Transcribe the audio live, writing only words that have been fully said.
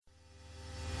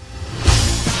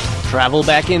Travel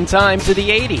back in time to the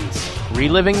 80s,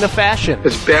 reliving the fashion.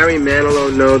 Does Barry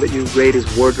Manilow know that you raid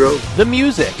his wardrobe? The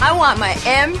music. I want my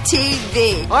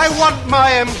MTV. I want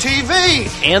my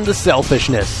MTV. And the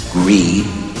selfishness. Greed,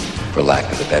 for lack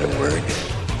of a better word,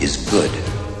 is good.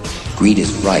 Greed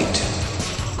is right.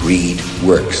 Greed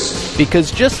works. Because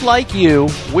just like you,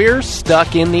 we're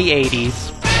stuck in the 80s.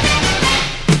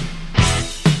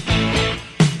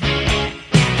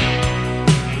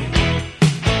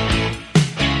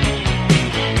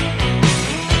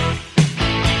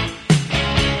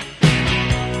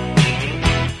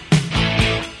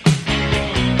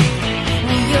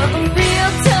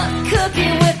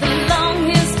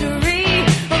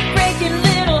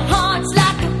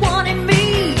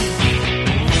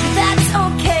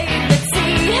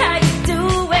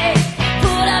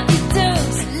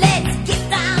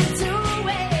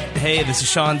 This is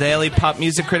Sean Daly, pop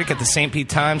music critic at the St. Pete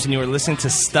Times, and you are listening to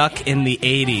Stuck in the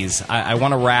 80s. I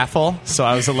won a raffle, so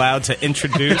I was allowed to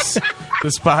introduce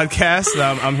this podcast.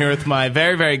 I'm here with my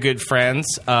very, very good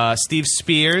friends, Steve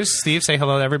Spears. Steve, say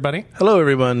hello to everybody. Hello,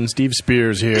 everyone. Steve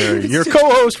Spears here, your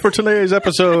co-host for today's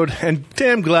episode, and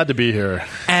damn glad to be here.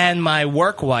 And my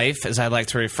work wife, as I like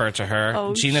to refer to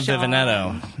her, Gina Sean.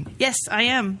 Vivinetto. Yes, I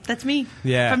am. That's me.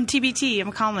 Yeah. From TBT. I'm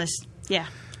a columnist. Yeah.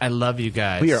 I love you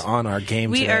guys. We are on our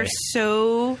game today. We are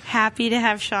so happy to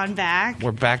have Sean back.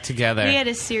 We're back together. We had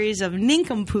a series of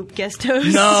nincompoop guest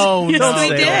hosts. No, yes, no. we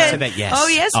did. Say that, yes. Oh,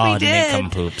 yes, we did.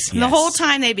 Nincompoops, yes. The whole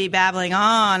time they'd be babbling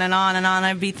on and on and on.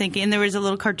 I'd be thinking, and there was a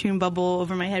little cartoon bubble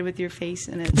over my head with your face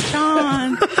in it.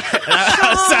 Sean.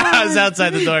 I was outside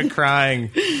the door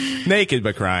crying. Naked,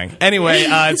 but crying. Anyway,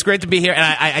 it's great to be here. And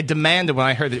I demanded, when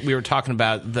I heard that we were talking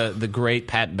about the great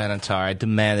Pat Benatar, I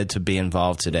demanded to be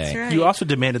involved today. That's right. You also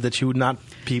demanded that you would not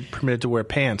be permitted to wear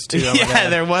pants, too. Yeah,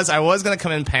 there was. I was going to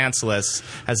come in pantsless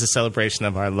as a celebration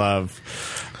of our love.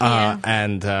 But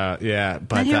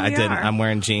I didn't. I'm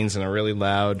wearing jeans and a really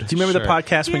loud Do you remember shirt. the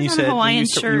podcast when you said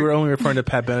you were only referring to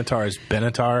Pat Benatar as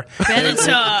Benatar?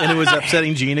 Benatar. And it was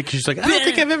upsetting Gina because she's like, I don't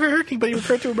think I've ever heard anybody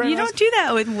refer to her. You don't do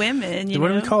that with women. What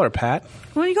do we call her, Pat?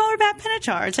 Well, you call her Pat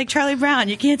Benatar. It's like Charlie Brown.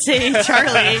 You can't say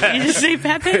Charlie. You just say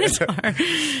Pat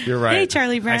Benatar. You're right. Hey,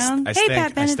 Charlie Brown. Pat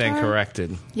Benatar. I stand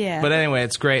corrected. Yeah. But anyway,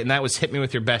 it's great. And that was Hit Me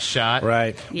With Your Best Shot.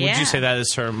 Right. Yeah. Would you say that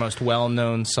is her most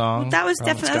well-known song? Well, that was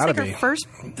definitely that was like her first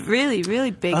really,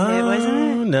 really big hit, wasn't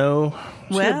it? No.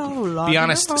 Well, be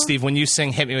honest, Steve, when you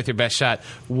sing Hit Me With Your Best Shot,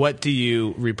 what do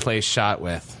you replace shot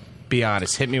with? Be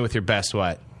honest. Hit me with your best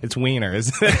what? It's wiener,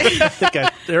 isn't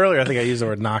it? Earlier, I think I used the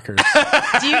word knockers.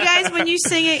 Do you guys, when you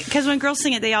sing it, because when girls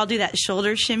sing it, they all do that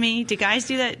shoulder shimmy. Do guys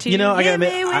do that too? You know, I gotta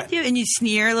admit, and you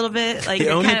sneer a little bit. Like the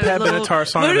only kind of Pat Benatar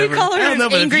song What do we call her? I don't know,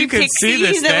 but Angry if you could Pixie? see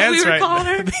this Is that what we were dance calling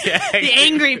right her? now. The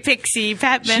Angry Pixie,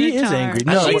 Pat Benatar. She is angry.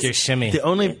 I No, like your shimmy. The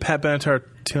only Pat Benatar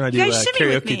tune I do You guys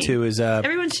shimmy with karaoke me. to is...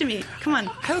 Everyone shimmy. Come on.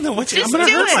 I don't know what Just I'm do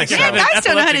gonna hurt it. myself. Yeah, guys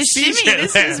don't know how to Epileptic shimmy. seizure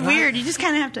This there. is weird. You just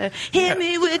kind of have to hit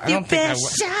me with your best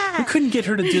We shot. couldn't get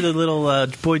her to do the little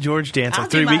Boy George dance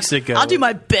like 3 weeks ago. I'll do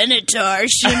my Benatar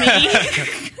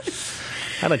shimmy.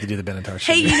 I'd like to do the Benatar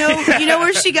Hey, shimmy. you know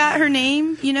where she got her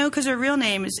name? You know, because her real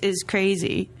name is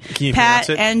crazy. Can you Pat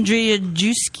pronounce it?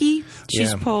 Andrzejewski.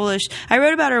 She's Yeah. Polish. I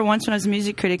wrote about her once when I was a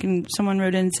music critic, and someone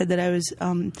wrote in and said that I was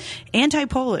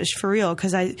anti-Polish for real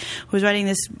because I was writing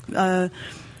this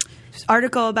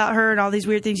article about her and all these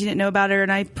weird things you didn't know about her,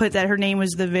 and I put that her name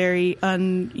was the very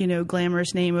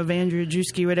glamorous name of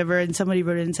Andrzejewski, whatever, and somebody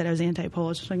wrote it and said I was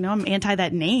anti-Polish. I was like, no, I'm anti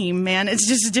that name, man. It's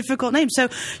just a difficult name. So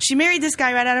she married this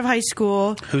guy right out of high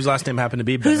school. Whose last name happened to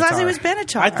be Benatar. Whose last name was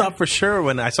Benatar. I thought for sure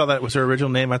when I saw that was her original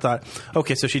name, I thought,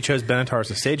 okay, so she chose Benatar as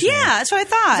a stage name. Yeah, that's what I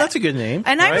thought. That's a good name.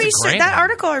 And right? I researched great that name.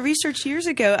 article I researched years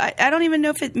ago. I don't even know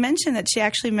if it mentioned that she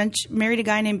actually married a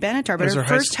guy named Benatar, but was her her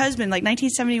high first husband, like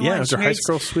 1971, Yeah, it was she her high married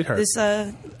school sweetheart. This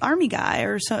army guy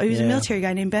or so. He was a Yeah. military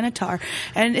guy named Benatar.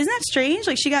 And isn't that strange?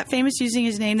 Like she got famous using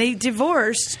his name. They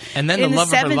divorced. And then in the love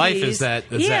 70s. of her life is that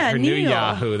her new Neil.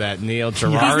 Yahoo, that Neil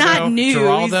Geraldo. He's not new.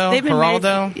 They've been married-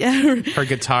 Geraldo? Yeah. Her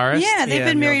guitarist? Yeah, they've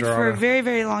been Neil married for a Geraldo. very,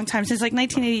 very long time, since like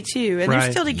 1982, and they're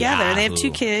Right. still together. They have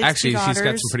 2 kids. Actually, 2 she's got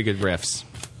daughters. some pretty good riffs.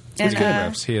 And, He's good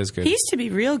riffs. He is good. He used to be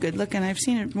real good looking. I've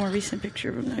seen a more recent picture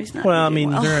of him. No, he's not. Well, I really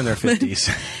mean, well. they're in their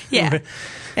 50s. Yeah.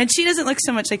 And she doesn't look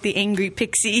so much like the angry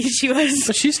pixie she was.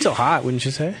 But she's still hot, wouldn't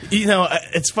you say? You know,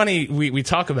 it's funny, we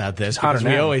talk about this hotter because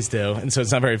we now. always do, and so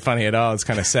it's not very funny at all. It's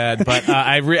kind of sad. But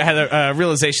I had a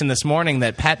realization this morning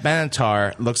that Pat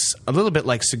Benatar looks a little bit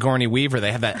like Sigourney Weaver.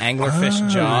 They have that anglerfish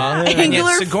jaw. And yet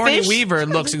Sigourney Anglerfish? Weaver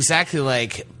looks exactly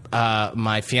like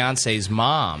my fiance's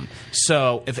mom.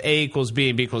 So if A equals B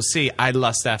and B equals C, I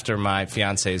lust after my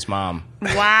fiance's mom.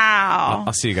 Wow.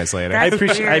 I'll see you guys later. I That's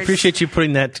weird. appreciate you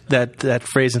putting that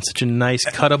phrase in such a nice,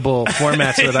 cuttable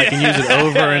format so that I can use it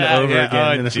over and over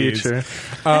again in the future.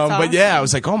 But yeah, I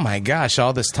was like, oh my gosh,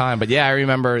 all this time. But yeah, I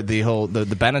remember the whole the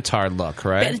Benatar look,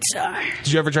 right? Benatar.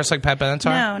 Did you ever dress like Pat Benatar?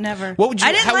 No, never. What would you?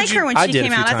 I didn't like her when I she did a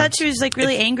came few out. I thought times. she was like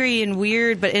really angry and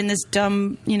weird, but in this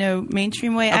dumb,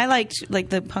 mainstream way. I liked like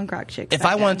the punk rock chick. If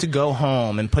I wanted to go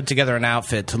home and put together an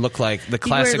outfit to look like the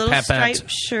classic you wear a Pat little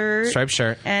Benatar striped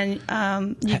shirt, and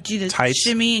you do the Tights,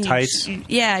 shimmy and tights.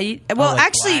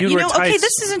 Actually, You'd wear okay, tights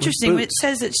this is interesting. with It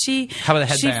says that she. How about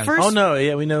the headband? First, Oh no,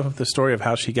 yeah, we know the story of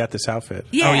how she got this outfit.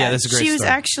 yeah, Oh, yeah, that's a great She was story.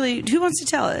 actually. Who wants to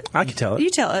tell it? I can tell it. You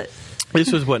tell it.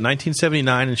 This was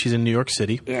 1979, and she's in New York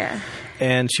City. Yeah.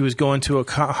 And she was going to a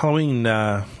Halloween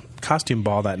costume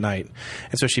ball that night,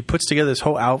 and so she puts together this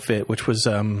whole outfit, which was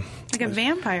Like a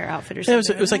vampire outfit or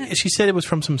something. it was like she said it was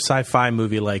from some sci-fi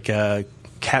movie, like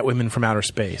Catwomen from Outer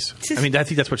Space. I mean, I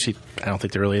think that's what she. I don't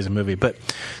think there really is a movie, but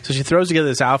so she throws together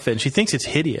this outfit, and she thinks it's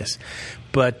hideous,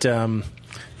 but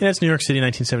it's New York City,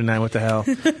 1979. What the hell?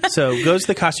 So goes to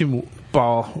the costume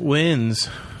ball, wins.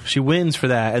 She wins for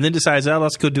that, and then decides,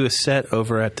 let's go do a set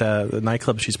over at the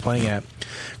nightclub she's playing at.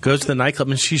 Goes to the nightclub,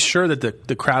 and she's sure that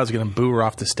the crowd's going to boo her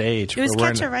off the stage. It was for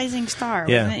wearing Catch a Rising Star,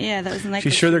 Yeah. wasn't it? Yeah, that was the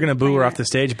nightclub. She's sure they're going to boo her off the the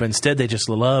stage, but instead they just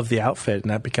love the outfit, and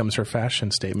that becomes her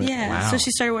fashion statement. Yeah, Wow. so she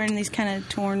started wearing these kind of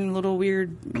torn, little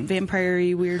weird,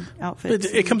 vampire-y weird outfits.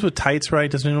 It comes with tights, right?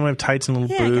 Doesn't anyone have tights and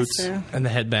little Yeah, I guess boots? so. And the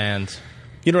headband.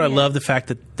 You know what? I love the fact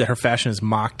that her fashion is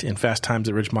mocked in Fast Times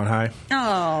at Ridgemont High.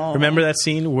 Oh. Remember that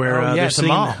scene where Oh, yeah, they're it's a sitting?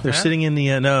 mall. They're Yeah. sitting in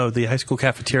the high school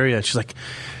cafeteria. She's like,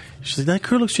 that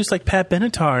girl looks just like Pat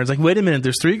Benatar. It's like, wait a minute,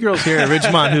 there's 3 girls here at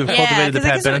Ridgemont who've cultivated the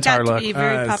Pat it got Benatar to look. be a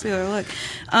very popular look.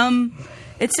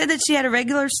 It said that she had a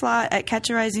regular slot at Catch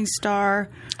a Rising Star.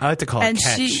 I like to call it And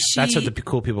catch. she- That's what the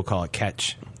cool people call it,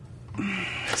 catch.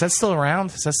 Is that still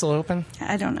around? Is that still open?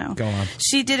 I don't know. Go on.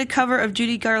 She did a cover of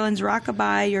Judy Garland's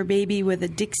 "Rockabye Your Baby" with a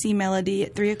Dixie melody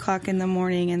at 3:00 in the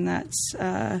morning, and that's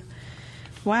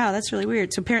wow, that's really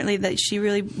weird. So apparently, that she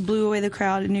really blew away the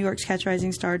crowd in New York's Catch a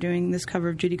Rising Star doing this cover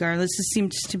of Judy Garland. This just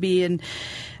seems to be an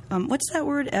what's that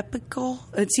word? Epical.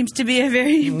 It seems to be a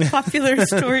very popular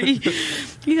story.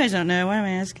 You guys don't know. Why am I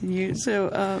asking you?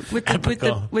 So with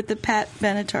the Pat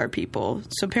Benatar people.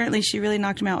 So apparently she really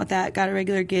knocked him out with that. Got a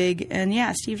regular gig, and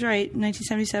yeah, Steve's right.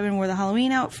 1977 wore the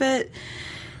Halloween outfit,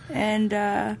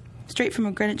 and straight from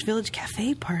a Greenwich Village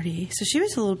cafe party. So she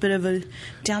was a little bit of a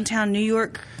downtown New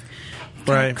York.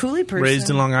 Right. Coolie person. Raised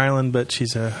in Long Island, but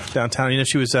she's downtown.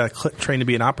 She was trained to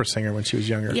be an opera singer when she was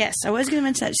younger. Yes, I was going to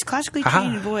mention that. She's classically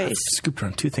trained voice. Scooped her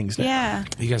on 2 things now. Yeah.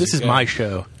 This is my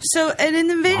show. So, and in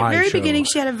the My very show. beginning,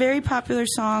 she had a very popular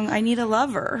song, "I Need a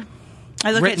Lover."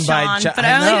 I look Written at by Sean, Jo- but I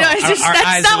I only know. know it's just, Our that's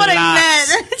eyes not what locked.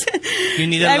 I meant. You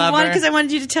need a lover? Because I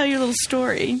wanted you to tell your little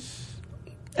story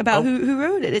about who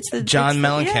wrote it. It's the John it's the-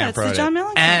 Mellencamp yeah, it's wrote the John it.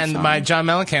 Mellencamp And song. my John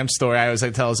Mellencamp story, I always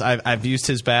like to tell is I've used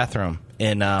his bathroom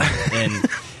in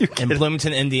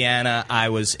Bloomington, Indiana. I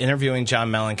was interviewing John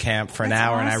Mellencamp for an That's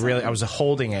hour, and awesome. I was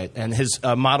holding it. And his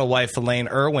model wife Elaine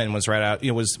Irwin was right out,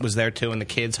 was there too, and the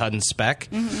kids Hud and Speck.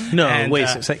 Mm-hmm. No, And, wait.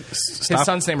 his Stop.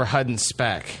 son's name are Hud and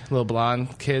Speck, little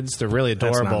blonde kids. They're really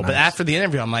That's not adorable. But nice. after the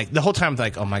interview, I'm like, the whole time, I'm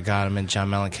like, oh my god, I'm in John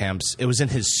Mellencamp's. It was in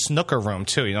his snooker room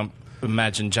too. You know.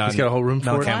 Imagine John. He's got a whole room for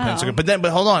it? Mellencamp Wow. snooker.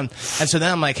 But hold on. And so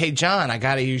then I'm like, hey John, I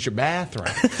got to use your bathroom.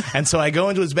 And so I go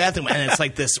into his bathroom, and it's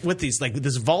like this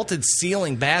this vaulted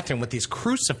ceiling bathroom with these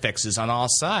crucifixes on all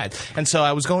sides. And so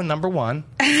I was going number 1.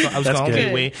 So I was That's going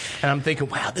good. wee, and I'm thinking,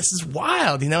 wow, this is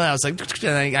wild. And I was like,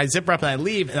 and I zip up and I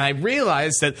leave, and I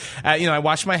realized that I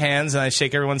wash my hands and I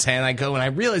shake everyone's hand. And I go, and I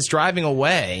realize driving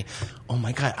away, oh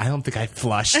my god, I don't think I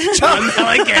flushed John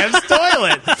Mellencamp's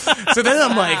toilet. So then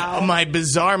I'm like, my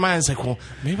bizarre mind is like, well,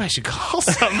 maybe I should call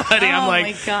somebody. I'm Oh, like,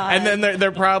 my God. and then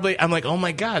they're probably, I'm like, oh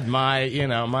my god, my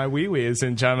wee wee is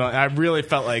in John Mellencamp. I really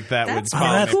felt like that would That's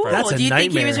follow me cool. forever. That's a Do you think he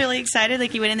nightmare. was really excited?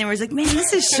 Like he went in there and was like, man,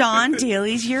 this is Sean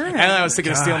Daly's urine. And I was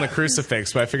thinking of stealing the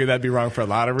crucifix, but I figured that'd be wrong for a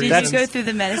lot of Did reasons. you go through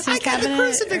the medicine I got cabinet? the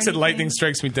crucifix or and lightning anything?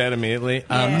 strikes me dead immediately.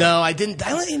 Yeah. No, I didn't. I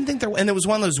don't even think there. And there was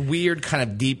one of those weird kind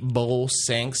of deep bowl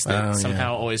sinks that Oh,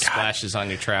 somehow always splashes on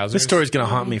your trousers. This story's going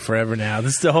to haunt me forever now.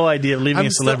 This is the whole idea of leaving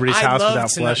a celebrity's I'd house love without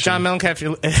to know. flushing. John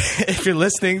Mellencamp, if you're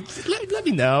listening, let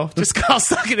me know. Just call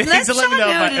Stuck in the Let Let me Sean know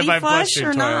know, if did I he flush flushed your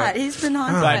or toilet. not? He's been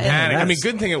on But I it. panicked. I mean, that's-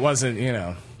 good thing it wasn't.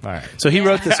 All right. So he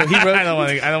wrote this. So he wrote. I don't want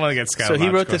to get scatological. So he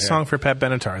wrote this here. song for Pat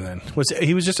Benatar. Then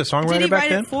he was just a songwriter Did he back write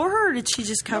then. it for her, or did she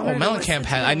just cover Oh, it? Mellencamp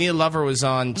had. I Need a Lover was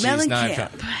on. Geez, now I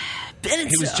Mellencamp.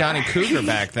 He was Johnny Cougar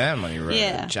back then when he wrote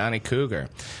Yeah. it. Johnny Cougar.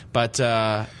 But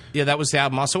Yeah, that was the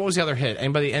album. Also, what was the other hit?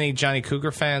 Any Johnny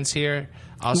Cougar fans here?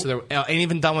 Also, there Ain't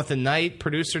Even Done with the Night,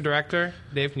 producer, director.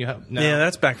 Dave, can you help? No. Yeah,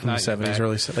 that's back from the 70s,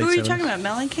 early late 70s. Who are you talking about,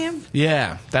 Mellencamp?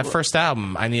 Yeah, that first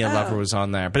album, I Need a Lover, was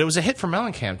on there. But it was a hit for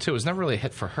Mellencamp, too. It was never really a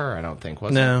hit for her, I don't think,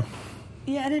 was it? No.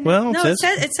 Yeah, I didn't Well, know. No, it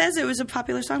says it was a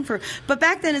popular song for her. But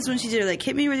back then is when she did it, like,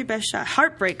 Hit Me With Your Best Shot.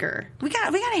 Heartbreaker. We got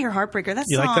to hear Heartbreaker. That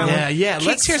You song. like that one? Yeah,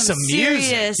 let's hear some music.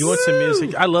 Serious. You want some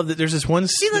music? I love that there's this one...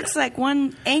 She looks like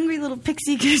one angry little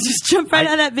pixie could just jump right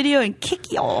out of that video and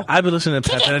kick y'all. I've been listening to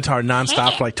Benatar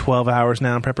nonstop for like 12 hours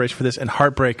now in preparation for this, and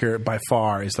Heartbreaker by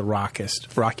far is the rockiest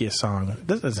song.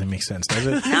 That doesn't make sense, does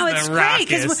it? No, it's great.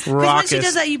 Because when she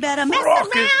does that, you better mess around.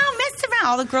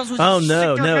 All the girls would just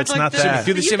no, stick their heads it's like not this. that.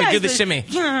 Do the shimmy, do the shimmy.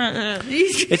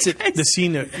 It's the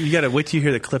scene. You got to wait till you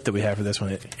hear the clip that we have for this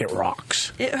one. It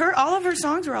rocks. All of her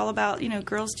songs are all about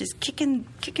girls just kicking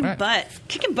butt.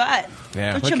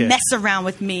 Yeah. Don't you mess around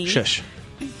with me. Shush.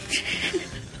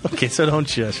 Okay, so don't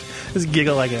shush. Just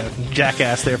giggle like a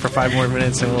jackass there for 5 more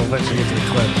minutes, and we'll eventually get to the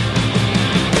clip.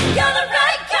 You're the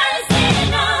right kind of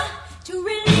sinner to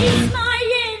release my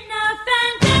inner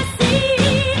fantasy.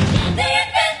 The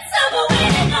invincible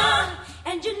winner,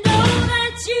 and you know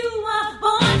that you are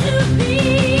born to be.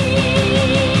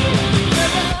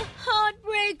 You're a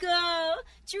heartbreaker,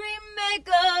 dream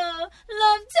maker,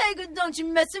 love taker. Don't you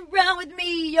mess around with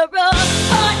me. You're a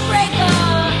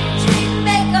heartbreaker, dream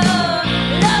maker,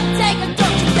 love taker.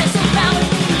 Don't you mess around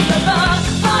with me. You're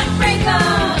a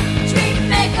heartbreaker, dream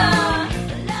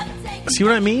maker, love taker. See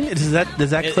what I mean? Does that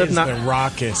clip is not the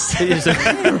rockest? It is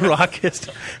the rockest.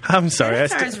 I'm sorry.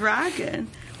 Benatar's rocking.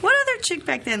 What other chick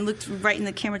back then looked right in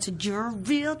the camera and said, "You're a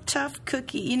real tough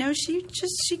cookie"?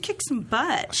 She kicked some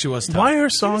butt. She was tough. Why are her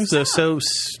songs though so?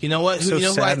 You know what? So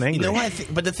sad and angry. You know what?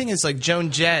 But the thing is, like,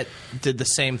 Joan Jett did the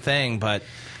same thing, but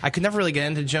I could never really get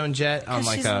into Joan Jett on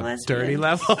like she's a a lesbian. dirty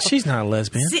level. She's not a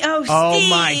lesbian. Oh, Steve.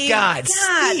 my God,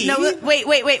 Steve. No,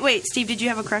 wait, Steve, did you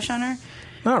have a crush on her?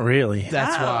 Not really.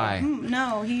 That's why.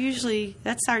 No,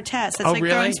 that's our test. That's like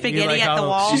really? throwing spaghetti like at the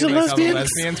wall. She's a lesbian?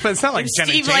 Lesbians, but it's not like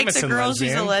Jenna Steve Jameson likes a girl,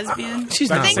 lesbian. she's a lesbian. She's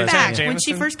not Think a back, lesbian. when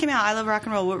she first came out, I Love Rock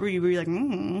and Roll, what were you? Were you like,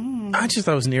 I just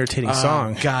thought it was an irritating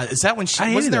song. God, is that when she I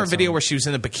hated wasn't there a that video song. where she was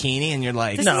in a bikini and you're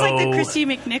like, This no. is like the Christy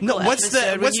McNichol No, what's the-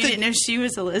 episode what's when you the- didn't know she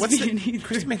was a What's lesbian the, either.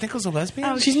 Christy McNichol's a lesbian?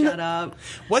 Oh, shut up.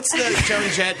 What's the Joan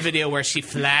Jett video where she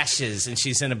flashes and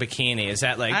she's in a bikini? Is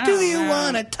that like, I do don't you know.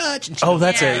 want to touch? And she Oh,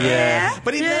 that's it. Yeah.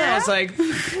 But even then, I was like,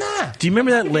 nah. Do you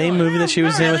remember that lame movie that she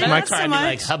was in with really, Mike? not so I'd be much.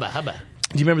 like, hubba, hubba.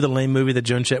 Do you remember the lame movie that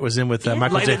Joan Jett was in with Michael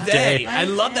Light J. of Day. Day? I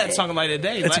love that song, Light of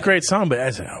Day. It's a great song, but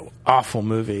it's an awful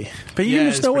movie. But Yeah,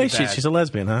 there's it's no way pretty bad. she's a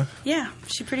lesbian, huh? Yeah,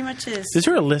 she pretty much is. Is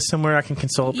there a list somewhere I can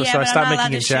consult this Yeah, so I but stop I'm not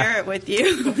allowed making to a share it with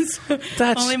you. So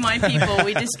That's- only my people.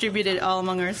 We distribute it all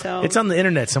among ourselves. It's on the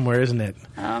internet somewhere, isn't it?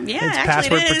 Yeah, It's actually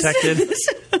password it is.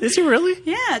 protected. Is it really?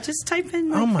 Yeah, just type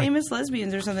in Oh my- famous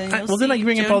lesbians or something. Well, then I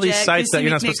bring up Joan all these Jett, sites that Christy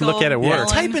you're not supposed to look at McNichol, work. Ellen.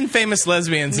 Type in famous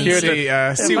lesbians and Here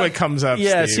at see what comes up.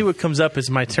 Yeah, Steve. see what comes up is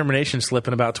my termination slip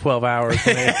in about 12 hours.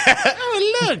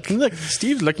 Oh, look,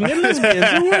 Steve's looking at lesbians.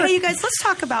 Well, you guys, let's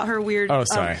talk about her weird. Oh,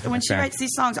 sorry. When she Okay. writes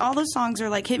these songs, all those songs are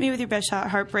like "Hit Me with Your Best Shot,"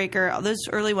 "Heartbreaker," all those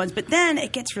early ones. But then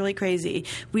it gets really crazy.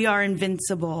 "We Are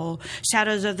Invincible,"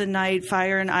 "Shadows of the Night,"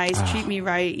 "Fire and Ice," "Treat Me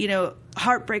Right."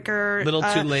 Heartbreaker. Little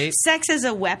Too Late. "Sex as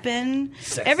a Weapon."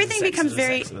 Everything sex becomes is a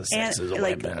very sex is a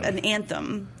like weapon.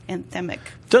 an anthemic.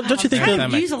 Don't you think I'm that-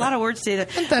 trying to use a lot of words today.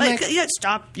 Anthemic. Like,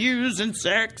 stop using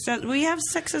sex. We have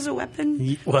sex as a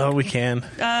weapon. Well, we can.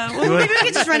 Well, maybe we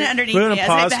could just run it underneath. We're going me to as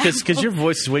I pause babble. because your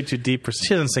voice is way too deep. She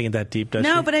doesn't sing it that deep, does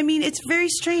she? No, but I mean, it's very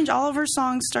strange. All of her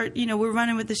songs start, we're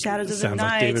running with the shadows of the Sounds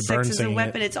like night, David sex Byrne is a singing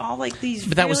weapon. it. It's all like these.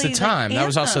 But that was the really, time. Like, That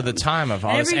was also the anthems. time of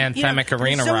all And this anthemic and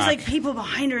arena so rock. was like people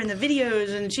behind her in the videos,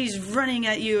 and she's running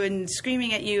at you and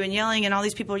screaming at you and yelling, and all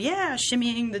these people,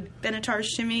 shimmying the Benatar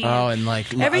shimmy. Oh, and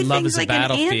like Love everything's is a like an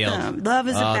Battlefield. anthem. Love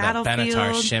is a that battlefield.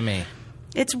 Benatar shimmy.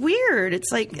 It's weird. It's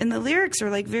like, and the lyrics are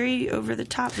like very over the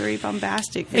top, very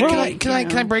bombastic. Hey, very, can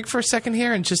I break for a second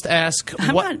here and just ask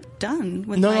I'm what? not done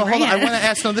with No, my hold on. I rant. want to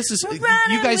ask. No, this is We're you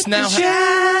running guys with now. the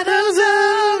shadows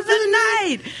of the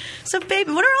night. So,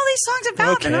 baby, what are all these songs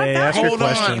about? Okay, They're not that ask your Hold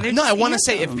question. on. They're No, I just want to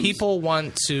say if anthems. people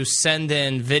want to send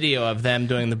in video of them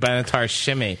doing the Benatar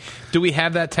shimmy, do we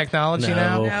have that technology No.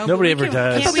 now? No, Nobody but we ever can- does.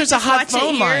 I can't thought we there's a just hot watch it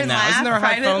phone here line and now. Isn't there a laugh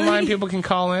hot phone privately? line people can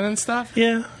call in and stuff?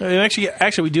 Yeah, I mean,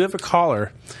 actually, we do have a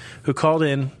caller who called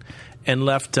in and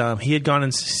left. He had gone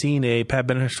and seen a Pat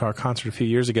Benatar concert a few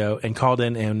years ago and called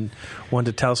in and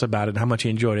wanted to tell us about it and how much he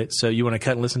enjoyed it. So you want to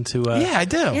cut and listen to? Yeah, I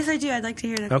do. Yes, I do. I'd like to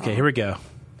hear that. Okay, here we go.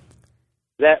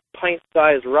 That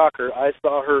pint-sized rocker, I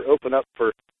saw her open up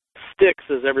for Styx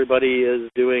as everybody is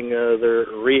doing their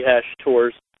rehash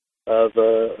tours. of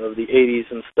the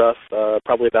 80s and stuff,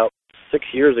 probably about 6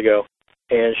 years ago,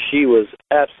 and she was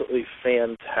absolutely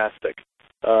fantastic.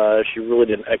 She really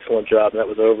did an excellent job, and that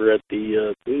was over at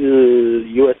the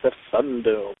USF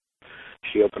Sundome.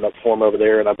 She opened up for him over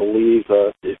there, and I believe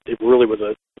it really was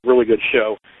a really good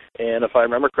show. And if I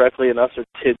remember correctly, another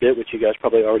tidbit, which you guys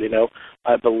probably already know,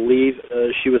 I believe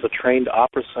she was a trained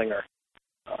opera singer.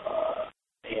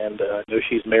 And I know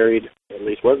she's married, at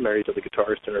least was married to the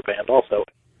guitarist in her band also.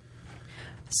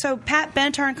 So, Pat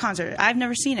Benatar in concert. I've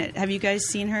never seen it. Have you guys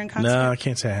seen her in concert? No, I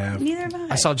can't say I have. Neither have I.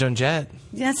 I saw Joan Jett.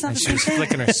 That's not the She same was thing.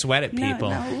 flicking her sweat at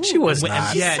people. No. She was When-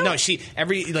 not. Yeah, no, she'd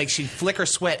flick her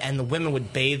sweat, and the women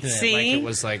would bathe in it See? like it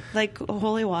was like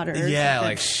holy water. or yeah, something.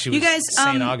 like she was You guys,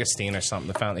 St. Augustine or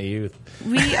something, the Fountain of Youth.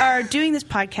 we are doing this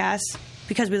podcast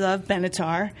because we love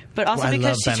Benatar, but also Well, I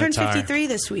because she love turned Benatar. 53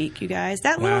 this week, you guys.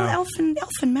 That little Wow.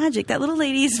 elfin magic. That little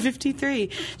lady is 53.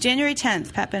 January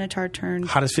 10th, Pat Benatar turned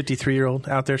Hottest 53-year-old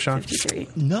out there, Sean? 53.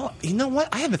 No, you know what?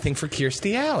 I have a thing for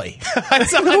Kirstie Alley.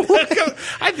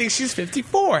 I think she's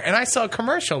 54, and I saw a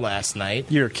commercial last night.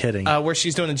 You're kidding. Where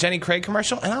she's doing a Jenny Craig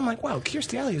commercial, and I'm like, wow,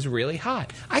 Kirstie Alley is really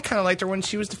hot. I kind of liked her when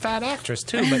she was the fat actress,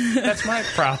 too, but that's my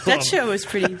problem. That show was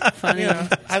pretty funny. You know,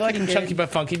 I like him Pretty chunky good. but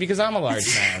funky because I'm a large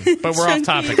man. But we're off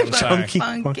topic, I'm but sorry.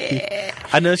 funky.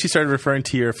 I noticed you started referring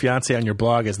to your fiance on your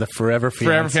blog as the Forever Fiance.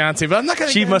 Forever fiance, but I'm not going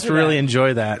to She must really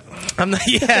enjoy that. I'm not,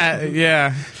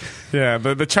 yeah.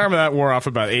 But the charm of that wore off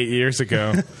about 8 years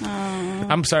ago.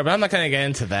 I'm sorry, but I'm not going to get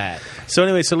into that. So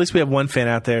anyway, so at least we have one fan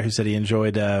out there who said he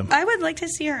enjoyed... I would like to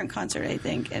see her in concert, I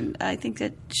think. And I think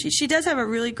that she does have a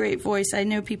really great voice. I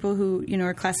know people who,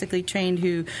 are classically trained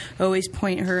who always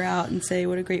point her out and say,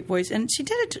 what a great voice. And she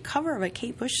did a cover of a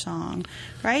Kate Bush song,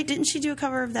 right? Didn't she do a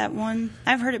cover of that one?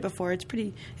 I've heard it before. It's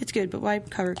good, but why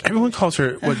cover Kate Everyone Bush? calls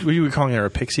her... What were you calling her, a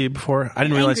pixie before? I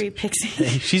didn't realize... Angry pixie.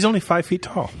 Hey, she's only 5 feet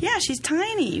tall. Yeah, she's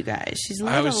tiny, you guys. She's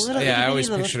little, I always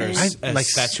little pictured her thing.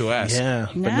 as statuesque. Yeah,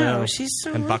 but No, she's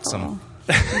so And little. buxom.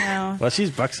 No. Well, she's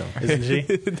buxom, isn't she?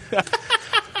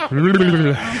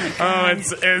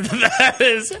 That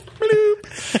is.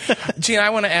 Gene,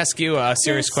 I want to ask you a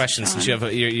serious question since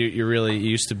you really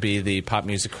used to be the pop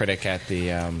music critic at the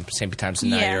St. Pete Times,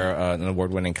 and now Yeah. you're an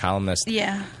award-winning columnist.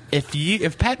 Yeah.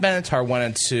 If Pat Benatar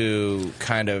wanted to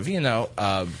kind of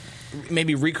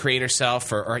maybe recreate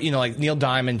herself, or like Neil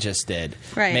Diamond just did,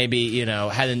 right? Maybe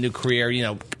had a new career.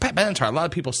 Pat Benatar, a lot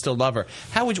of people still love her.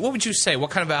 What would you say?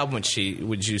 What kind of album would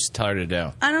you tell her to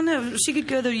do? I don't know. She could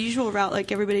go the usual route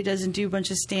like everybody does and do a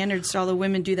bunch of standards. So all the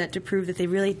women do that to prove that they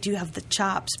really do have the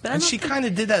chops. But And she kind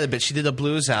of did that a bit. She did a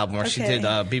blues album where she did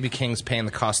B.B. King's Paying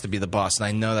the Cost to Be the Boss. And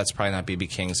I know that's probably not B.B.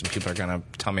 King's, and people are going to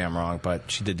tell me I'm wrong,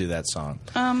 but she did do that song.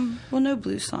 Well, no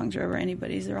blues songs are ever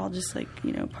anybody's. They're all just like,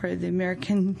 part of the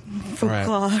American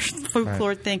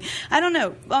folklore thing. I don't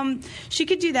know. She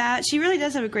could do that. She really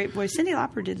does have a great voice. Cyndi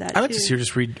Lauper did that, I like too. to see her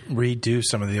just redo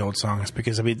some of the old songs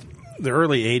because, the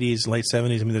early 80s, late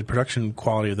 70s, the production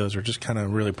quality of those are just kind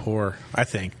of really poor, I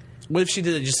think. What if she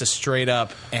did just a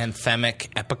straight-up anthemic,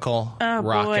 epical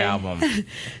rock album?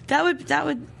 That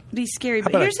would be scary. But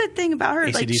about here's the thing about her.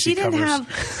 Like, AC/DC she didn't covers?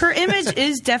 have... Her image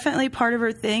is definitely part of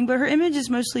her thing, but her image is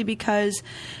mostly because,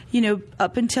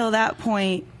 up until that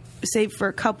point, save for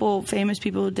a couple famous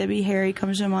people, Debbie Harry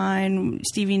comes to mind,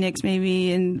 Stevie Nicks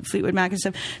maybe, and Fleetwood Mac and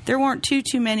stuff, there weren't too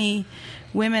many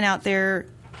women out there,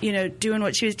 doing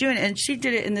what she was doing. And she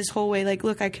did it in this whole way, like,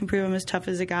 look, I can prove I'm as tough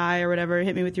as a guy or whatever,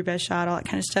 hit me with your best shot, all that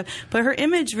kind of stuff. But her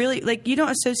image really, like, you don't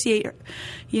associate,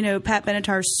 Pat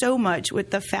Benatar so much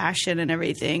with the fashion and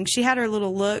everything. She had her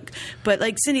little look, but,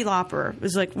 like, Cyndi Lauper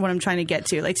was, like, what I'm trying to get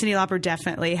to. Like, Cyndi Lauper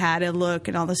definitely had a look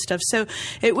and all this stuff. So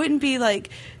it wouldn't be like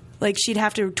she'd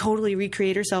have to totally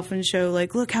recreate herself and show,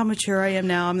 like, look how mature I am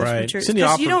now. I'm this mature. Cyndi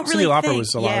Lauper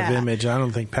was a lot of image. I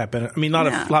don't think Pat Benatar.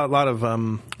 A lot of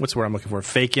what's the word I'm looking for?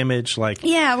 Fake image, like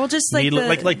just like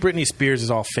like Britney Spears is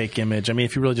all fake image.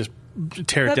 If you really just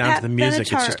tear it down to the music,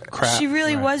 Benatar, it's just crap. She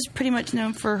really was pretty much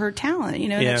known for her talent.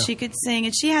 That she could sing,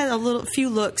 and she had few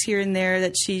looks here and there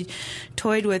that she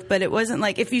toyed with. But it wasn't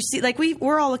like, if you see, like,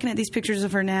 we're all looking at these pictures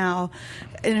of her now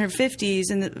in her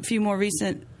 50s and a few more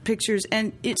recent pictures,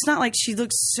 and it's not like she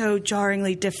looks so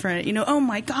jarringly different. Oh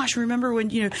my gosh, remember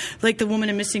when, like the woman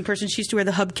in Missing Person, she used to wear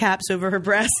the hubcaps over her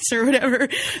breasts or whatever.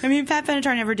 Pat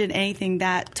Benatar never did anything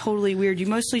that totally weird. You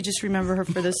mostly just remember her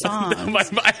for the songs.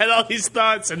 I had all these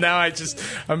thoughts, and now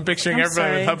I'm picturing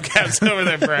everybody with hubcaps over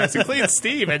their breasts, including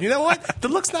Steve. And you know what? The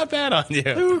look's not bad on you.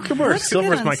 Ooh, come on,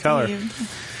 silver's my color.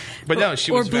 But no,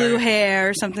 she was blue hair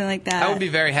or something like that. I would be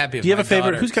very happy. Do you have a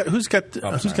favorite? Who's going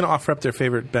to offer up their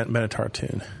favorite Benatar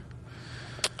tune?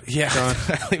 Yeah,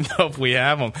 I don't know if we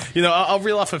have them. I'll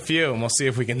reel off a few, and we'll see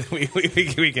if we can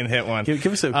we can hit one. Give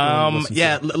us a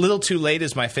yeah, A Little Too Late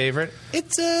is my favorite.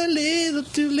 It's a little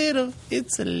too little.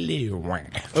 It's a little.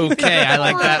 Okay, I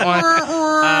like that one.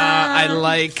 I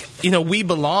like We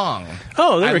Belong.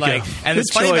 Oh, there we go. And Good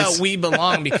it's funny choice. about We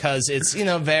Belong because it's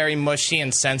very mushy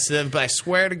and sensitive. But I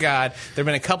swear to God, there've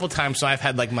been a couple times when I've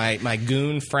had like my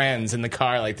goon friends in the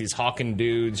car, like these hawking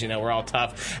dudes. We're all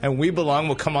tough, and We Belong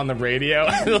will come on the radio.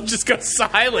 It'll just go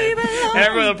silent, and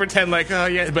everyone will pretend like, oh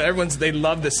yeah, but they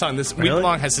love this song. This We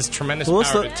Belong has this tremendous power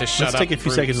to shut up. Let's take a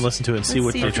few seconds and listen to it and see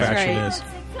what the attraction is.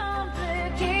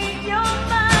 Complicate your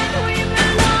mind. We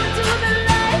belong to the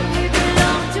light. We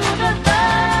belong to the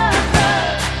love.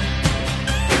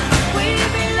 We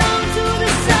belong to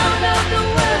the sound of the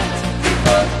words. We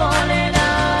both falling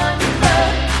under.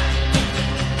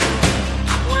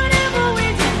 Whenever we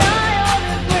deny all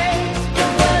the grace, for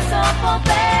worse or for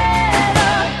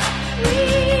better, we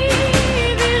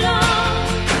belong.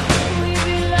 We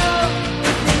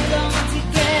belong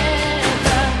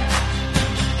together.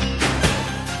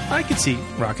 I could see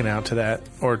rocking out to that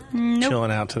or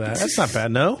chilling out to that. That's not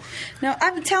bad, no? No,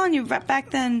 I'm telling you, back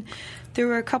then, there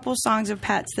were a couple songs of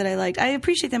Pat's that I liked. I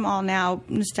appreciate them all now,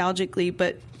 nostalgically,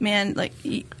 but man, like,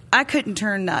 I couldn't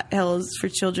turn that Hell is for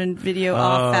Children video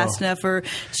off fast enough, or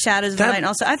Shadows of the Night. And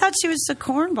also, I thought she was a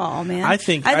cornball, man. I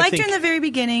liked her in the very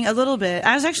beginning a little bit.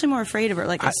 I was actually more afraid of her,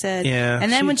 like I said. Yeah, and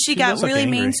then when she got does look really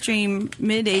angry. mainstream,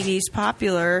 mid-'80s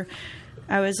popular,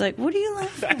 I was like, what are you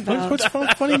laughing about? What's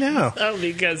funny now? Oh,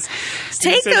 because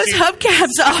Take those hubcaps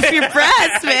off your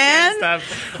breasts, man.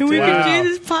 We can do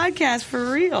this podcast for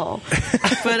real.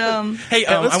 But hey,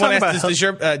 let's I want to talk ask: does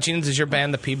your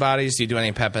band, the Peabodys, do you do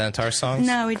any Pat Benatar songs?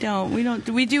 no, we don't. We don't.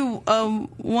 We do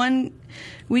one.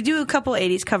 We do a couple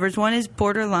 80s covers. One is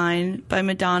Borderline by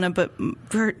Madonna, but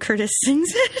Curtis sings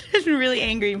it. He's really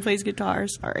angry and plays guitar.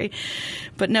 Sorry.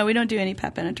 But no, we don't do any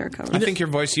Pat Benatar covers. I think you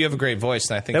have a great voice,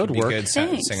 and I think That you'd would be work. good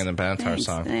singing the Benatar Thanks.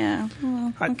 song. Yeah.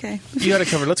 Well, okay. You got to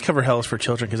cover. Let's cover Hell is for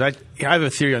Children, because I have a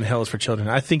theory on Hell is for Children.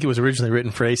 I think it was originally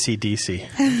written for AC/DC.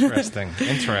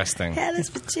 Interesting. Hell is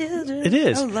for children. It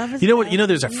is. Oh, love is You know what? bad. You know,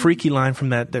 there's a freaky line from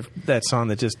that song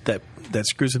that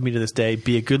screws with me to this day.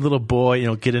 Be a good little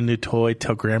boy, get a new toy.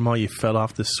 Tell grandma you fell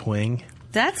off the swing.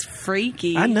 That's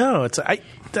freaky. I know.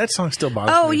 That song still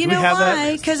bothers me. Oh, you Do we know have why?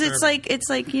 that? Because it's like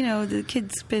the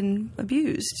kid's been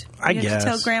abused. I you have guess. to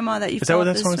tell grandma that you. Is that what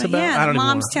fell that this song's way. about? Yeah, I don't the even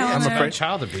mom's wanna- telling I'm her. afraid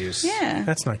child abuse. Yeah.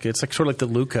 That's not good. It's like sort of like the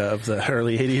Luca of the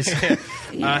early 80s.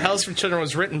 Hell's for Children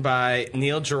was written by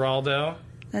Neil Giraldo,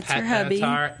 That's Pat her hubby.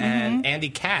 Benatar, and Andy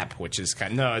Capp, which is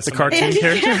it's The cartoon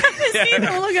character? Is he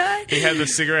the little guy? He had the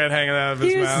cigarette hanging out of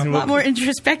his He was mouth. a lot more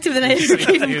introspective than I ever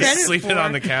gave him He was credit sleeping for.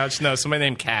 on the couch. No, somebody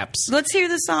named Caps. Let's hear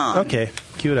the song. Okay,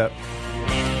 cue it up.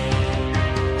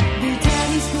 Be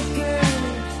daddy's good girl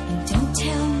and don't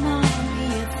tell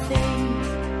mommy a thing.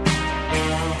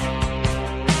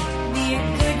 Be a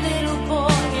good little boy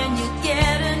and you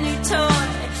get a new toy.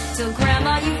 Tell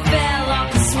grandma you fell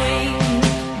off the swing.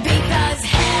 Because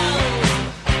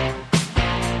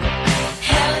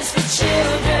hell is for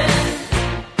children.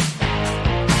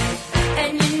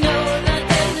 And you know that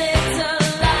their little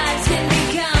lives can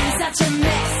become such a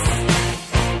mess.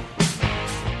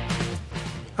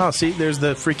 Oh, see, there's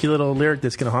the freaky little lyric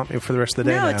that's going to haunt me for the rest of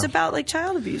the day No, now. it's about like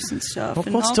child abuse and stuff, Well,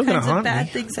 and it's all still gonna kinds of haunt bad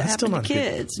me. things that That's still happen to not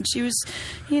good. kids. And she was,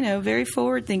 very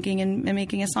forward thinking and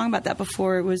making a song about that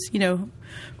before it was,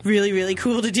 really, really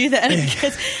cool to do that.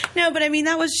 Because, no, but I mean,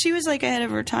 she was like ahead of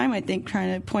her time, I think,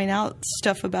 trying to point out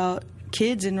stuff about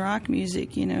kids in rock music.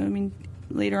 I mean,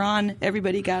 later on,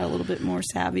 everybody got a little bit more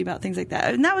savvy about things like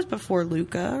that, and that was before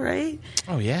Luca, right?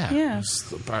 Oh, yeah. Yeah. It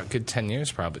was about a good 10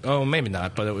 years, probably. Oh, maybe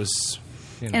not, but it was,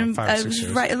 And 5 or 6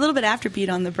 years. right, a little bit after Beat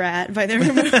on the Brat by the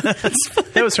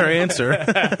Ramones. That was her answer.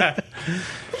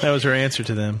 That was her answer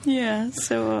to them. Yeah,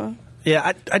 so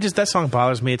Yeah, I just that song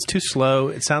bothers me. It's too slow.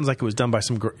 It sounds like it was done by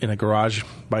in a garage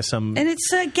by some. and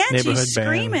it's again neighborhood she's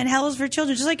screaming band. "Hell is for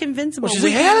children," just like Invincible. Well, she's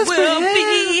We like, "Hell is for will children."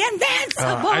 be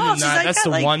invincible. I do She's not. like That's that, the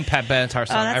like- one Pat Benatar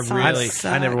song. that I song really. sucks.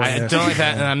 I never I went don't like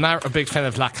that, and I'm not a big fan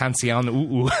of La Canción.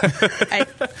 Ooh,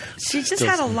 She just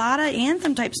had a lot of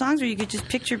anthem type songs where you could just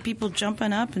picture people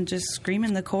jumping up and just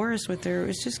screaming the chorus with her. It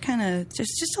was just kind of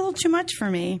just a little too much for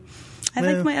me.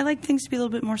 I like things to be a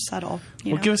little bit more subtle.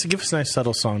 You know? Give us a nice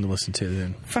subtle song to listen to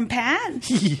then. From Pat?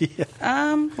 Yeah.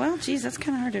 Well, geez, that's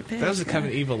kind of hard to pick. That was a kind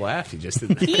of evil laugh you just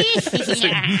did.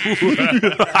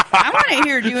 I want to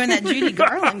hear her doing that Judy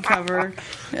Garland cover.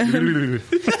 You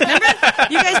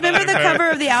guys remember the cover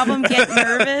of the album Get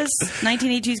Nervous?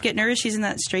 1982's Get Nervous. She's in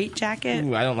that straight jacket.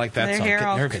 Ooh, I don't like that Their song. hair Get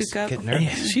all nervous. cook up. Get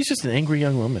nervous. She's just an angry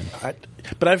young woman.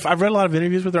 But I've read a lot of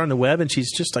interviews with her on the web, and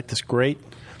she's just like this great,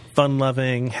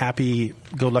 fun-loving,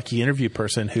 happy-go-lucky interview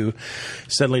person who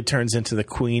suddenly turns into the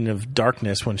queen of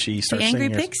darkness when she starts The Angry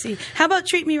singing. Pixie. How about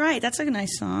Treat Me Right? That's a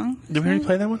nice song. Did we already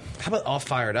play that one? How about All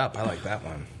Fired Up? I like that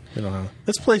one. I don't know.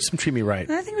 Let's play some Treat Me Right.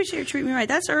 I think we should hear Treat Me Right.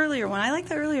 That's the earlier one. I like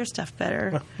the earlier stuff better.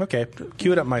 Well, okay.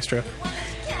 Cue it up, Maestro.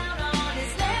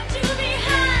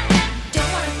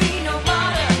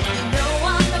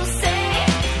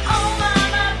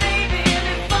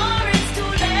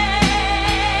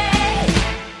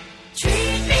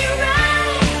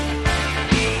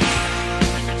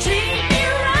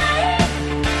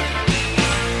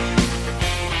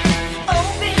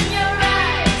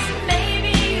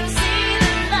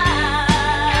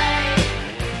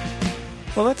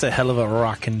 Well, that's a hell of a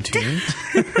rockin' tune.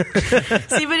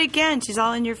 See, but again, she's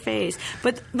all in your face.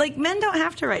 But, like, men don't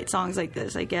have to write songs like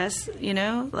this, I guess, you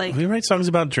know? Like, We write songs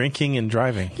about drinking and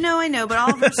driving. no, I know, but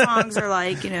all of her songs are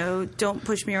like, you know, don't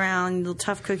push me around, little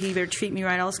tough cookie, better treat me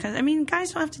right, all this kind of... I mean,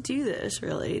 guys don't have to do this,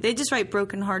 really. They just write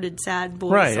broken-hearted, sad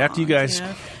boy Right, songs, after you guys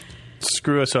know?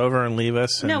 screw us over and leave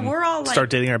us and No, we're all like- start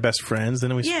dating our best friends,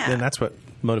 then Yeah. that's what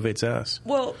motivates us.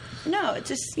 Well, no, it's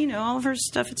just, you know, all of her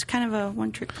stuff, it's kind of a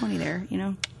one-trick pony there, you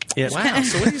know? Yeah. Wow.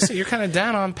 So what do you say? You're kind of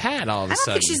down on Pat all of a I don't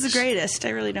sudden. think she's the greatest. I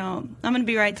really don't. I'm going to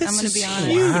be right. I'm going to be honest.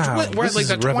 huge. Wow, We're this at like is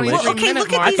the a revelation. 23 Well, okay, minute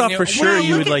look at mark. these- I thought for sure Well,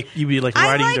 you'd look be like I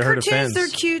riding like to her her tunes. defense. They're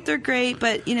cute. They're great.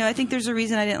 But, you know, I think there's a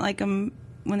reason I didn't like them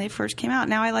when they first came out.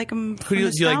 Now I like them. Who do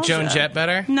you like, Joan Jett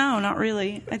better? No, not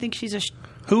really. I think she's a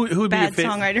Who would be bad your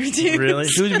favorite songwriter, too. Really?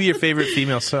 Who would be your favorite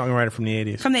female songwriter from the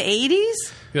 80s? From the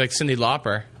 80s? You like Cyndi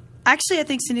Lauper? Actually, I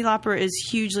think Cyndi Lauper is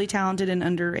hugely talented and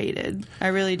underrated. I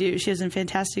really do. She has a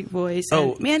fantastic voice.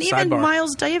 Oh, And, man, even sidebar.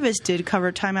 Miles Davis did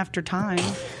cover Time After Time.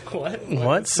 What?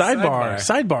 What?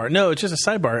 Sidebar. No, it's just a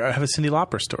sidebar. I have a Cyndi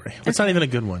Lauper story. It's not even a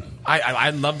good one.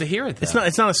 I'd love to hear it, though.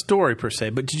 It's not a story per se,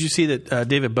 but did you see that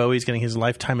David Bowie's getting his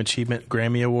Lifetime Achievement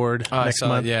Grammy Award I next saw it,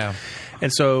 month? yeah.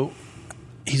 And so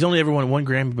he's only ever won one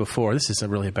Grammy before. This is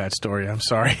really a bad story. I'm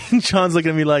sorry. John's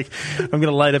looking at me like I'm going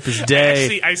to light up his day.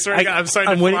 Actually, I swear to God, I'm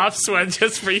starting to waiting- flop sweat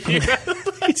just for you.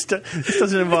 This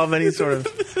doesn't involve any sort of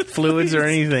fluids or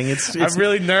anything. It's I'm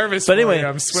really nervous. But for anyway, you.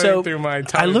 I'm sweating so through my I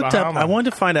entire looked up. Bahama. I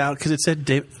wanted to find out because it said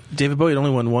David Bowie had only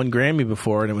won one Grammy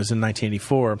before, and it was in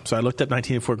 1984. So I looked up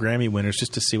 1984 Grammy winners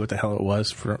just to see what the hell it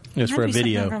was for. It was for a Might be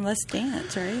something video, from Let's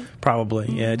Dance, right? probably.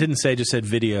 Yeah, it didn't say; it just said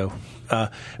video.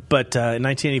 But in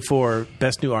 1984,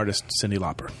 Best New Artist, Cyndi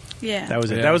Lauper. Yeah. That was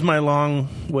it. Yeah. That was my long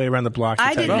way around the block. to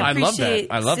I tell didn't you. I love that. appreciate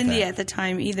I love Cindy that. at the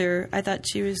time either. I thought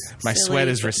she was My silly. sweat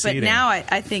is receding. But now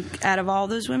I think out of all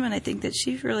those women, I think that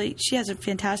she has a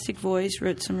fantastic voice,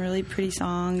 wrote some really pretty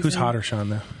songs. Who's and hotter, Sean?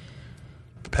 Though,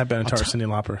 Pat Benatar, or Cyndi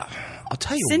Lauper. I'll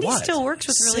tell you Cindy what. still works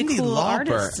with really Cyndi cool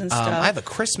Lauper, artists and stuff. I have a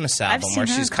Christmas album seen where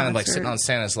her she's in kind of like concert. sitting on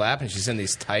Santa's lap and she's in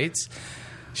these tights.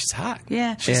 She's hot.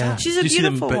 Yeah, She's hot. She's a Did you see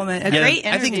them- beautiful but- woman. A yeah, great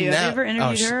I think interview. now- Have you ever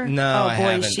interviewed her? No, oh I boy,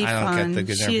 haven't. she's I don't fun. get the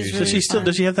good She interviews. is So really Does she still? fun.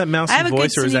 Does she have that mousy I have a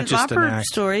voice, good or is that Cyndi just an Lauper act?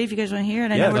 story if you guys want to hear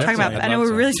it. I Yeah, know we're talking definitely. about. I'd I know love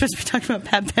we're to. really supposed to be talking about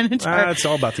Pat Benatar. It's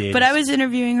all about the 80s. But I was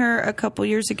interviewing her a couple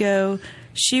years ago.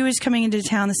 She was coming into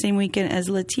town the same weekend as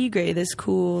La Tigre, this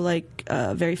cool,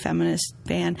 very feminist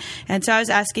band. And so I was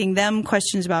asking them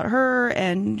questions about her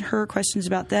and her questions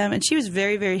about them. And she was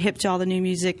very, very hip to all the new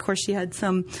music. Of course, she had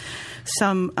some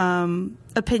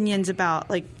opinions about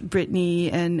like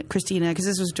Britney and Christina, because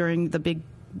this was during the big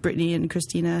Britney and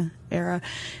Christina era.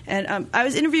 And I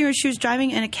was interviewing her. She was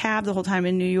driving in a cab the whole time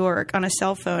in New York on a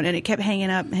cell phone, and it kept hanging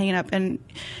up. And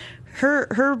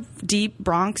her deep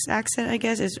Bronx accent, I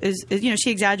guess, is she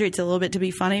exaggerates a little bit to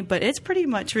be funny, but it's pretty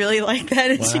much really like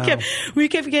that. And we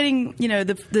kept getting,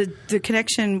 the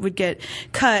connection would get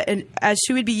cut, and as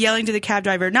she would be yelling to the cab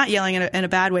driver, not yelling in a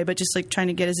bad way, but just like trying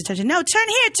to get his attention. No, turn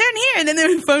here, and then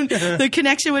the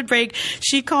connection would break.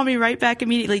 She'd call me right back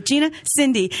immediately, Gina,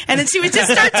 Cindy, and then she would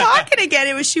just start talking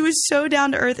again. She was so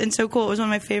down to earth and so cool. It was one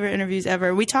of my favorite interviews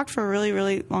ever. We talked for a really,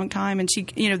 really long time, and she,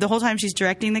 the whole time she's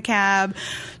directing the cab.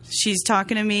 She's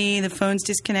talking to me. The phone's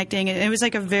disconnecting. And it was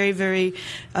like a very, very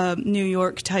New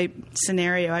York type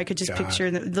scenario. I could just picture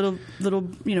the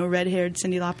little red-haired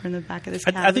Cyndi Lauper in the back of this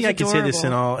cab. I think I can say this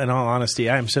in adorable. all honesty.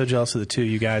 I am so jealous of the two of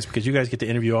you guys because you guys get to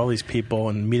interview all these people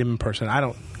and meet them in person. I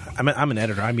I'm an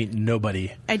editor. I meet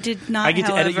nobody. I did not. I get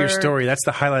to edit your story. That's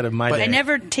the highlight of my day. I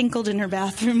never tinkled in her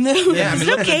bathroom though. Yeah, I mean, Is it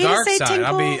look at okay the dark to say side.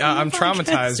 tinkle? I'm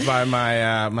traumatized by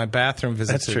my bathroom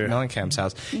visits at Mellencamp's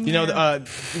house. You know,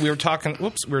 we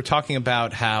were talking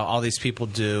about how all these people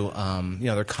do,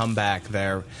 their comeback,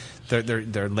 their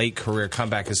late career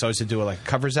comeback is always to do a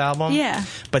covers album. Yeah.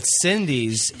 But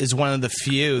Cindy's is one of the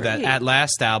few that at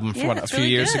last album from a few really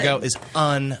years good. ago is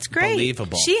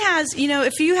unbelievable. She has,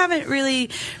 if you haven't really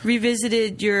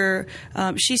revisited your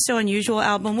She's So Unusual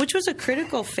album, which was a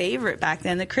critical favorite back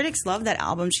then. The critics loved that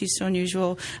album, She's So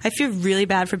Unusual. I feel really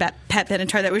bad for Pat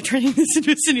Benatar that we're turning this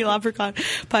into a Cyndi Lauper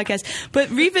podcast. But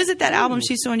revisit that album,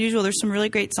 She's So Unusual. There's some really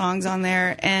great songs on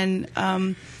there. And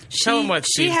tell him what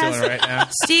Steve's doing right now.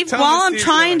 Steve, while I'm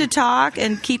trying to talk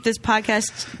and keep this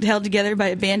podcast held together by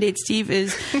a Band-Aid, Steve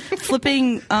is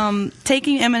flipping,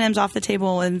 taking M&Ms off the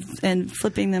table and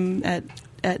flipping them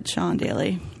at Sean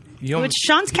Daly. Which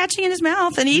Sean's catching in his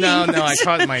mouth and eating. No, I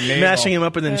caught it in my navel. Mashing him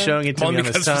up and then showing it to me on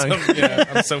his tongue.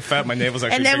 I'm so fat, my navel's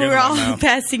actually and then bigger we're than all my mouth.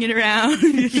 passing it around.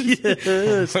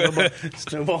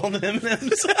 Snowball and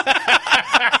M&Ms.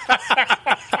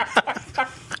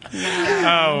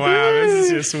 Oh, wow. This is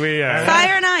just weird.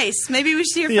 Fire and Ice. Maybe we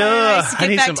should hear Fire and Ice to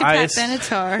get back to ice. Pat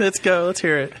Benatar. Let's go. Let's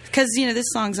hear it. Because, this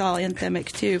song's all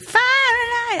anthemic, too. Fire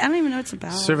and Ice. I don't even know what it's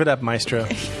about. Serve it up, Maestro.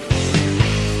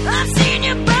 I've seen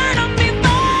you burn on me before.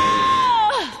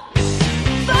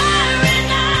 Fire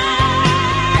and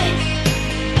ice.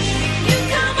 You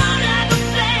come on like a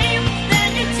flame,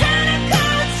 then you turn a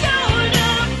cold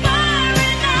shoulder. Fire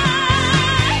and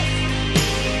ice.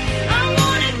 I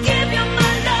wanna give you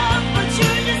my love, but you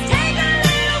just take a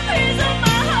little piece of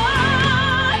my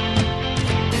heart.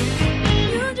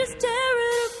 You just tear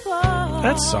it apart.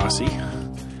 That's saucy.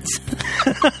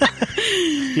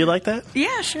 You like that?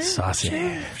 Yeah, sure.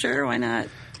 Saucy. Sure, why not?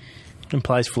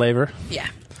 Implies flavor. Yeah.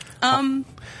 But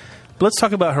let's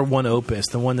talk about her one opus,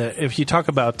 the one that, if you talk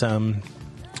about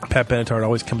Pat Benatar, it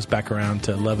always comes back around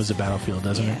to Love is a Battlefield,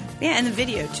 doesn't it? Yeah, and the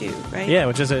video, too, right? Yeah,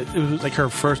 which is it was like her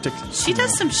first... She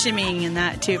does some shimmying in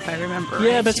that, too, if I remember right.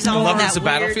 Yeah, but she's all in Love that is a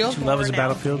Battlefield? weird Love is a torn out-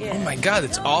 Battlefield? Yeah. Oh, my God.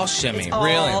 It's all shimmy. It's all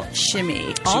really?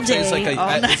 shimmy. All She day, plays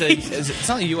all night. it's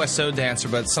not a USO dancer,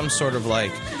 but some sort of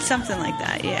Something like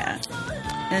that, yeah.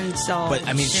 And so, But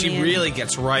I mean, she shimmying. really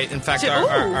gets right. In fact, So-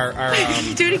 our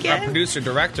Do it again? our producer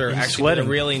director He's actually sweating. did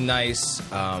a really nice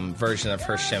version of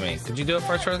her shimmy. Did you do it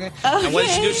first, Rosie? Oh, and what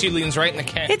did she yay. do? She leans right in the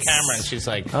It's- camera and she's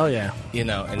like, Oh, yeah.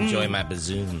 enjoy my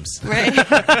bazooms. Right.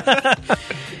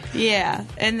 Yeah.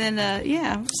 And then,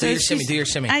 yeah. So Do your shimmy, she's- do your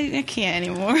shimmy. I can't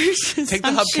anymore. Take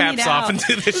the hubcaps off and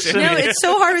do the shimmy. No, it's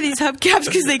so hard with these hubcaps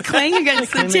because they clang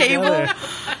against the Clang table. together.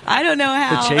 I don't know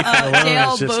how chafing alone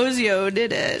Dale is just- Bozio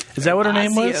did it. Is that what her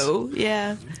name was? Bozio,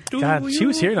 yeah. God, she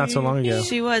was here not so long ago.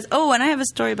 She was. Oh, and I have a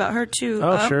story about her, too.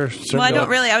 Oh, sure. Sure, Well, I go. don't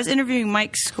really. I was interviewing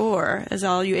Mike Score, as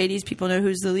all you 80s people know,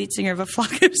 who's the lead singer of A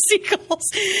Flock of Seagulls.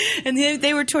 And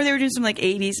they were doing some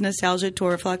 80s nostalgia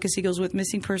tour, A Flock of Seagulls, with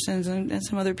Missing Persons and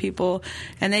some other people.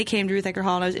 And they came to Ruth Ecker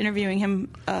Hall, and I was interviewing him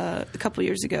a couple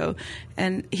years ago.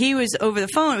 And he was over the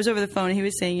phone. It was over the phone. And he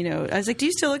was saying, I was like, do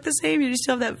you still look the same? Do you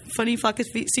still have that funny Flock of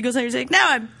Seagulls? And he was like, no,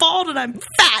 I'm bald and I'm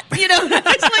fat. And I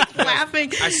was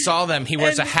laughing. I saw them. He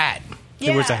wears a hat.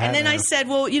 Yeah, wears a hat and then now. I said,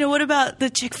 well, what about the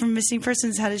chick from Missing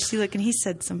Persons? How does she look? And he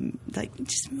said some,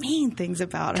 just mean things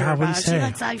about her. God, what'd he She say?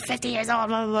 looks like 50 years old,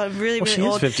 blah, blah, blah. Really, Well, really she is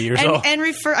old. 50 years and, old. And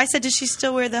I said, does she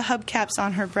still wear the hubcaps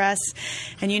on her breasts?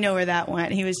 And you know where that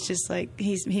went. He was just like,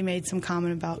 he made some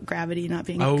comment about gravity not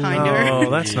being kind to her. Oh,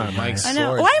 that's not nice. I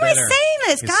know. Sword's Why am I better. saying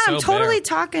this? He's God, I'm so totally bitter.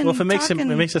 talking. Well, if it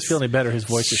makes us feel any better, his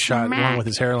voice is shot Smack. along with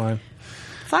his hairline.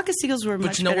 Flock of Seagulls were a But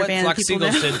much you know better what? band Flock than of people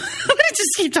Seagulls know. did I'm gonna just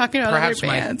keep talking about perhaps other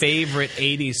my bands. favorite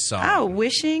 80s song. Oh,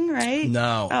 Wishing, right?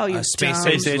 No. Oh, you Space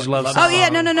dumb. Age Love Oh, Song. yeah,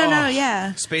 no,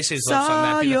 yeah. Space Age Love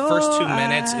Song. The first 2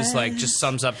 minutes is just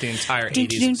sums up the entire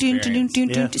 80s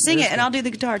experience. Sing it, and I'll do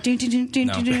the guitar. And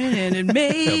it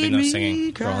made There'll be no me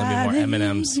singing. There'll only be cry. more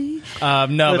M&Ms. No,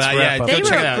 Let's but yeah, wrap go up. They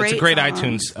check were it a out. It's a great great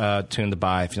song. iTunes tune to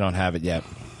buy if you don't have it yet.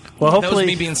 Well, That was hopefully...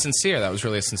 me being sincere. That was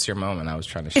really a sincere moment I was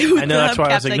trying to share. I know, that's why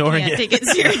I was Hubcaps, ignoring can't it. take it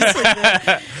seriously.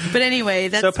 But anyway,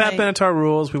 that's So Pat my... Benatar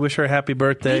rules. We wish her a happy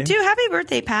birthday. You do. Happy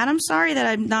birthday, Pat. I'm sorry that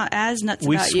I'm not as nuts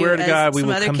We about swear you to as God, we some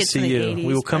will other come kids from see the you. 80s,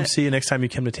 We will come but see you next time you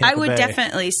come to Tampa I would Bay.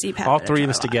 definitely see Pat All Benatar three of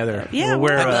us live. together. Yeah, We'll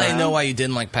wear, well, I know why you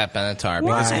didn't like Pat Benatar.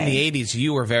 Because Why? in the 80s,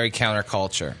 you were very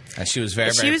counterculture. And she was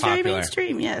very, She very was popular. very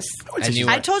mainstream, yes. And you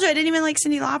I were- told you I didn't even like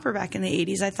Cyndi Lauper back in the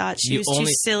 80s. I thought she You was too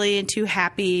only- silly and too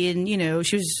happy, and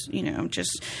she was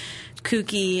just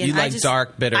kooky. And You I like just,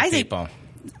 dark, bitter I think- people.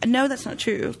 No, that's not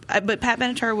true. But Pat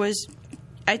Benatar was.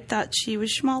 I thought she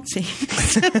was schmaltzy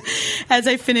as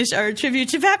I finished our tribute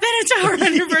to Pat Benatar on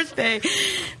her birthday.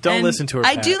 Don't listen to her,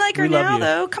 I Pat. do like her We love now, you.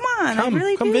 though. Come on. I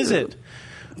really Come do. visit.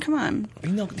 Come on.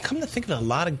 Come to think of it, a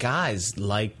lot of guys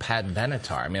like Pat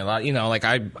Benatar. I mean, a lot. Like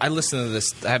I listen to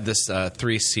this. I have this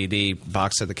 3 CD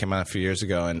box set that came out a few years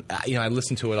ago, and I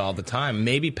listen to it all the time.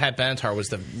 Maybe Pat Benatar was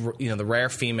the rare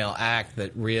female act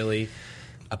that really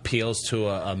appeals to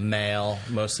a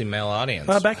mostly male audience.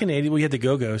 Back in the 80s, we had the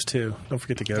Go-Go's, too. Don't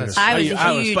forget the Go-Go's. I was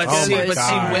a huge but see women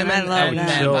I love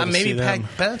that. maybe Pat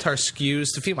Benatar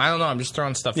skews to female. I don't know. I'm just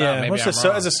throwing stuff out. Maybe I'm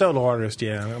wrong. As a solo artist,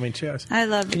 yeah. I mean, cheers. I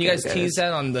love the Can you guys Go-Go's. tease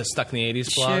that on the Stuck in the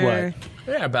 80s blog? Sure. What?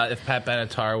 Yeah, about if Pat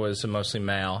Benatar was mostly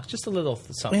male. Just a little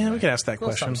something. Yeah, we could ask that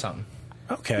question. Something.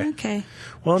 Okay.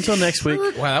 Well, until next week.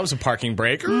 Wow, that was a parking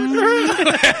brake. We're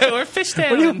fishtailing.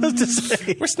 What are you supposed to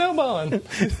say? We're snowballing.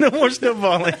 No more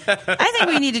snowballing. I think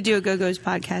we need to do a Go-Go's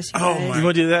podcast. You guys. You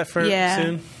want to do that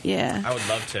soon? Yeah. I would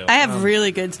love to. I have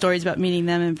really good stories about meeting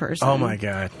them in person. Oh, my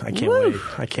God. I can't Woo. wait.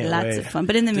 I can't Lots wait. of fun.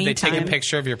 But in the Did meantime... they take a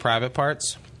picture of your private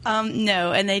parts?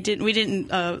 No, and we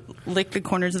didn't lick the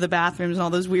corners of the bathrooms and all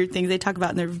those weird things they talk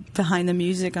about in their behind the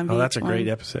music on VH1. Oh, that's a great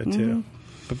episode, too.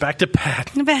 But back to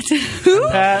Pat. Back to who?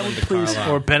 Pat, please.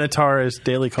 Or Benatar, as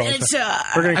Daily calls him.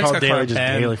 We're going to call Daily just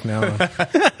Daily from now on.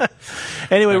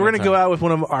 Anyway, we're going to go out with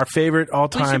one of our favorite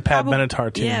all-time Pat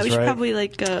Benatar tunes, Yeah, we should right? probably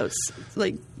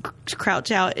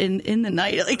crouch out in the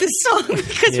night like this song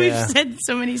because we've said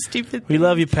so many stupid things. We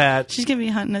love you, Pat. She's going to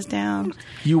be hunting us down.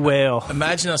 You whale.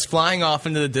 Imagine us flying off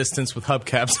into the distance with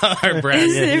hubcaps on our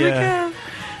breasts. There we go.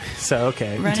 So,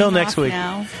 okay. Running Until next off week.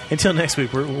 now. Until next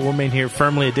week, we'll remain here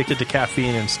firmly addicted to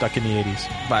caffeine and stuck in the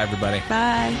 80s. Bye, everybody.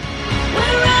 Bye. We're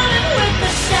running with the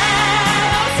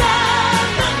shadows of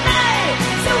the night.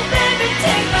 So baby,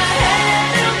 take my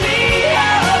hand, it'll be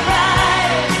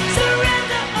alright.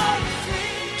 Surrender all the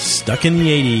dreams. Stuck in the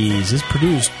 80s is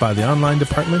produced by the online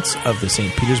departments of the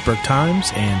St. Petersburg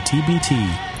Times and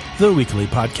TBT. The weekly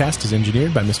podcast is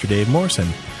engineered by Mr. Dave Morrison.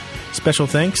 Special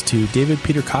thanks to David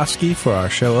Peterkowski for our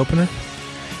show opener.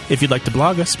 If you'd like to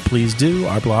blog us, please do.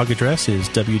 Our blog address is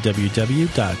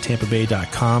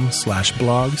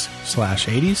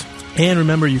www.tampabay.com/blogs/80s. And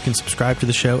remember, you can subscribe to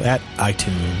the show at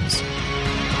iTunes.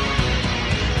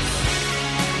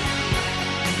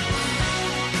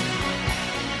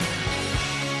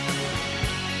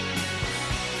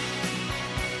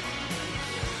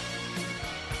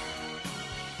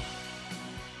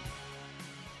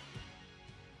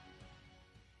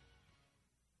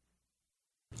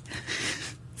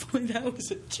 That was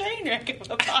a train wreck of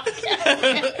a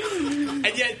podcast.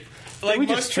 And yet, like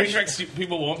most train wrecks,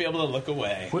 people won't be able to look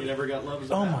away. You never got love as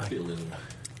a battlefield anymore.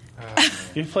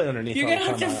 You can play it underneath. You're going to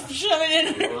have to shove it in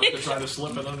We'll underneath. have to try to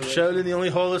slip it under. Show it in the only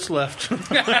hole that's left.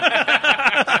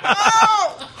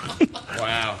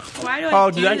 Wow. Why do I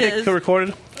do did that this? get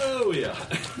recorded? Oh, yeah.